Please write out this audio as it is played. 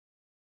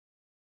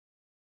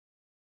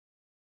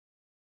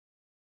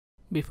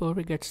Before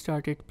we get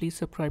started, please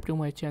subscribe to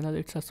my channel.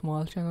 It's a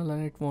small channel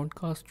and it won't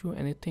cost you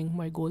anything.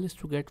 My goal is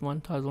to get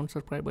 1000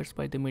 subscribers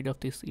by the mid of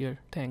this year.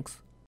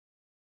 Thanks.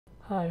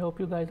 Hi, I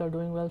hope you guys are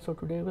doing well. So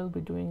today we'll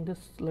be doing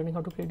this, learning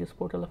how to create this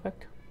portal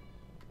effect.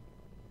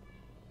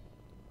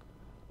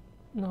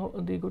 Now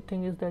the good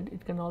thing is that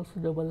it can also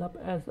double up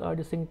as a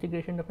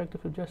disintegration effect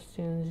if you just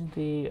change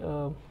the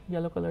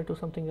yellow color to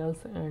something else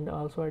and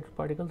also add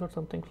particles or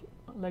something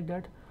like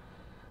that.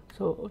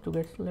 So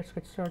let's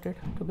get started.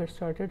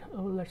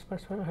 Let's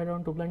first head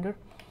on to Blender,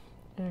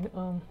 and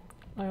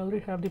I already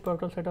have the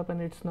portal set up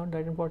and it's not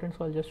that important,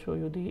 so I'll just show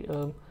you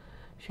the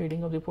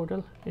shading of the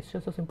portal. It's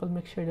just a simple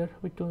mix shader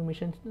with two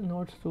emission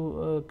nodes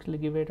to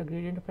give it a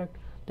gradient effect,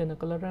 then a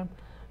color ramp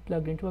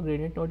plugged into a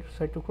gradient node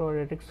set to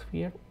quadratic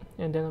sphere,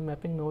 and then a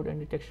mapping node and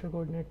the texture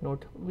coordinate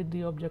node with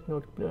the object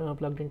node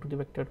plugged into the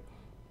vector.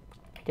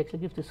 It actually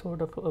gives this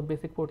sort of a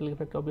basic portal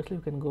effect. Obviously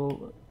you can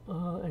go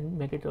and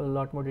make it a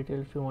lot more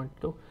detailed if you want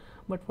to,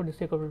 but for the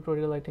sake of the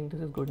tutorial I think this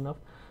is good enough.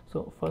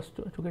 So first,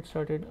 to get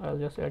started, I'll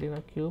just add in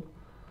a cube,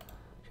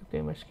 shift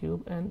a mesh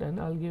cube, and then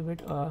I'll give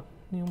it a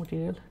new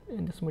material.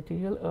 In this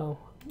material,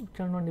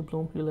 turn on the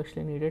bloom, you'll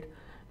actually need it,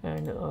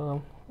 and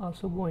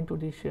also go into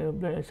the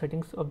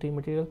settings of the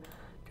material,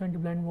 turn the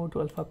blend mode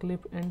to alpha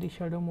clip and the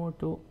shadow mode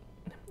to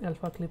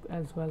alpha clip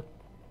as well.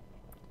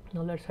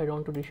 Now let's head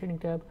on to the shading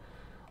tab.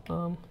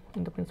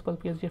 In the principal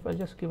PSGF, I'll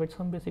just give it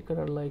some basic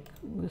color like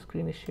this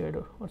greenish shade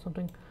or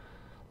something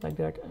like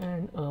that,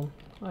 and I'll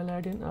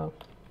add in a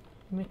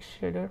mix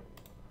shader,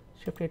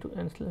 shift A to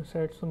and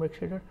set to mix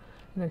shader,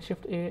 and then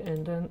shift A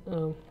and then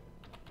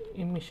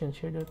emission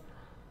shader.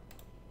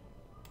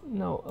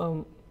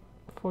 Now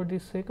for the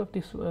sake of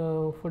this,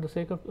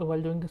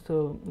 while doing this,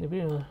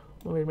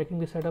 we're making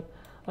this setup,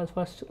 I'll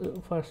first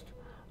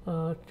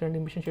turn the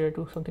emission shader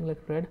to something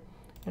like red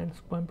and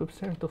bump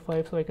percent to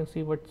 5 so I can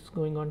see what's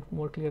going on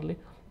more clearly,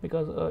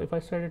 because if I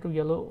set it to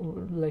yellow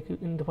like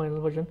in the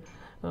final version,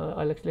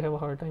 I'll actually have a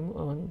hard time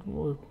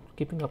on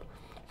keeping up.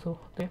 So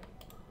okay,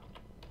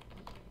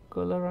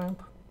 color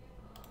ramp,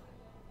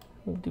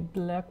 move the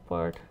black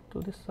part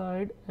to this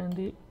side and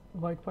the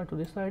white part to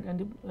this side,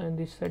 and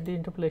set the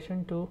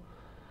interpolation to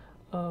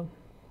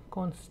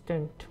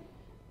constant.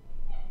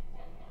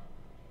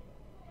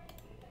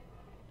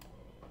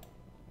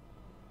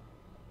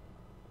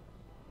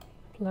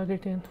 Plug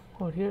it in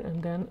over here,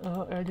 and then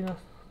add in a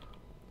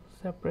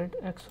separate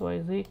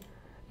XYZ,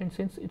 and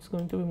since it's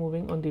going to be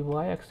moving on the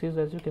y-axis,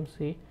 as you can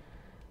see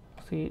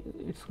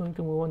it's going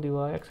to move on the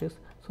y-axis,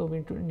 so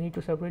we need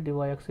to separate the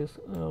y-axis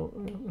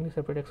in the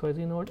separate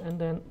XYZ node, and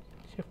then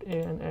shift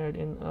A and add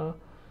in a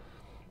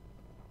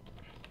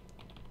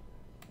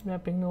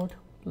mapping node,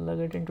 plug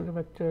it into the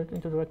vector,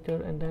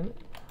 and then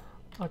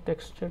a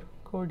texture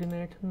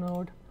coordinate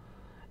node,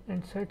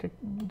 and set it,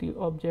 the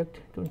object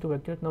into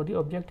vector. Now the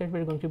object that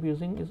we're going to be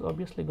using is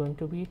obviously going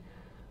to be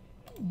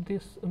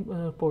this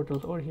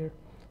portal over here,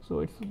 so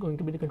it's going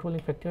to be the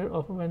controlling factor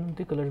of when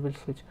the colors will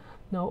switch.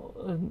 Now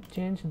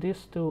change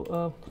this to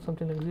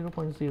something like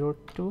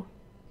 0.02, so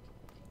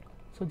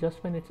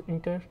just when it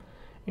enters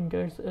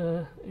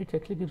it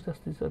actually gives us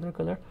this other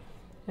color.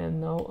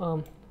 And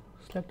now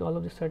select all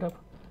of this setup,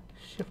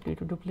 shift D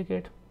to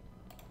duplicate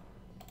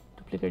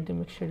the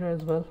mix shader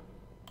as well,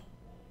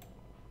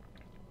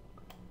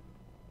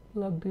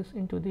 plug this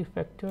into the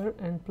vector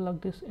and plug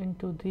this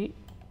into the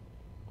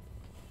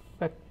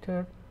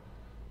vector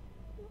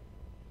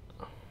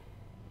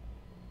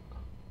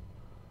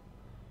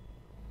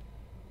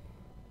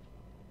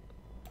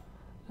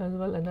as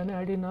well, and then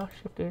add in a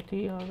shift AT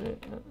or a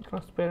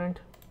transparent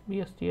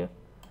BSDF.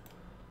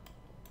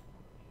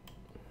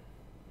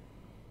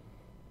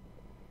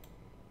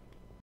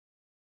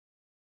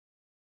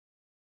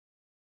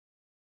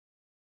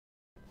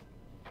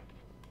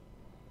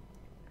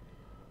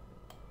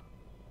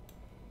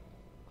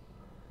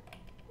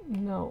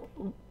 Now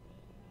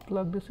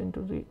plug this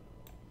into the,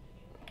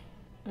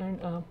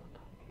 and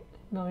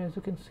now as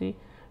you can see,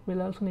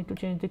 we'll also need to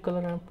change the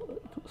color ramp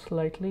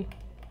slightly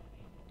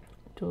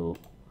to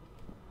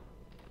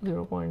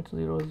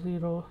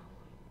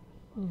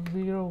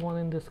 0.0001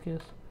 in this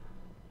case.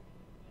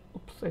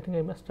 Oops, I think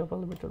I messed up a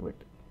little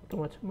bit too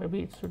much.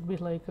 Maybe it should be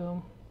like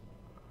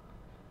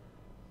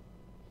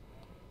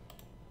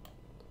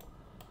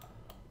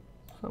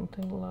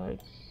something like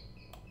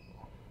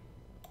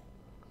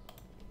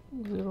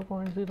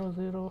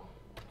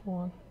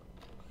 0.001.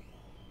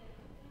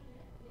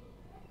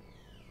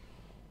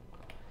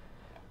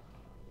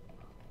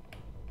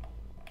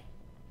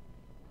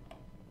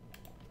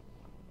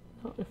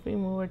 Now if we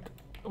move it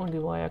on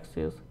the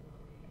y-axis,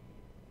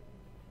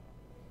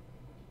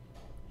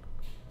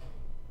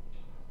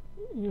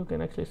 you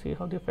can actually see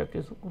how the effect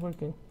is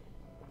working.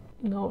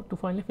 Now to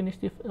finally finish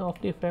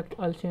off the effect,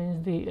 I'll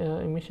change the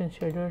emission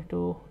shader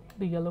to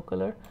the yellow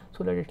color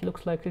so that it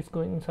looks like it's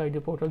going inside the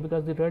portal,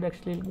 because the red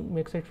actually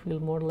makes it feel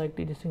more like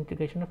the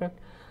disintegration effect.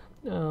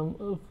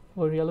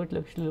 For yellow it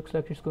actually looks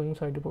like it's going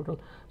inside the portal.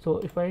 So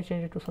if I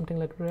change it to something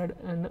like red,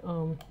 and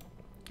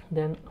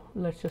then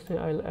let's just say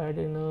I'll add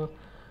in a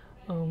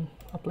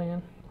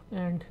plane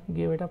and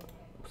give it a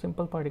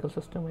simple particle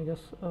system, I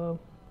guess.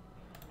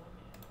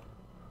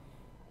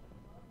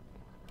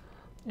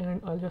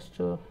 And I'll just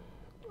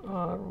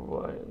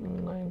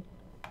ry9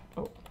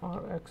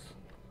 rx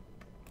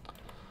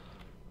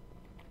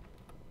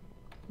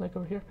like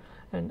over here,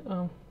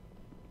 and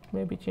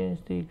maybe change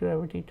the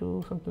gravity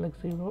to something like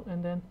 0,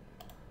 and then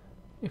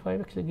if I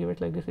actually give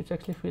it like this, it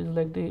actually feels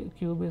like the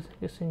cube is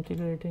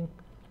disintegrating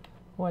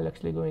while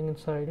actually going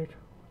inside it.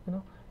 You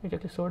know, it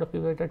actually sort of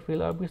gives it that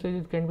feel. Obviously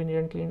it can be neat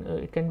and clean,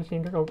 it can be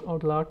cleaned out a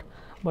lot,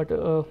 but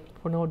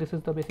for now this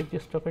is the basic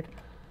gist of it.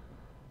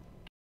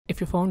 If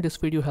you found this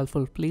video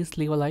helpful, please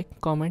leave a like,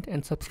 comment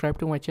and subscribe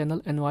to my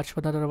channel and watch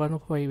another one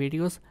of my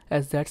videos,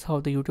 as that's how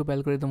the YouTube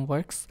algorithm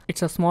works.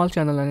 It's a small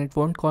channel and it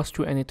won't cost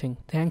you anything.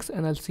 Thanks,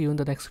 and I'll see you in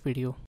the next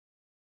video.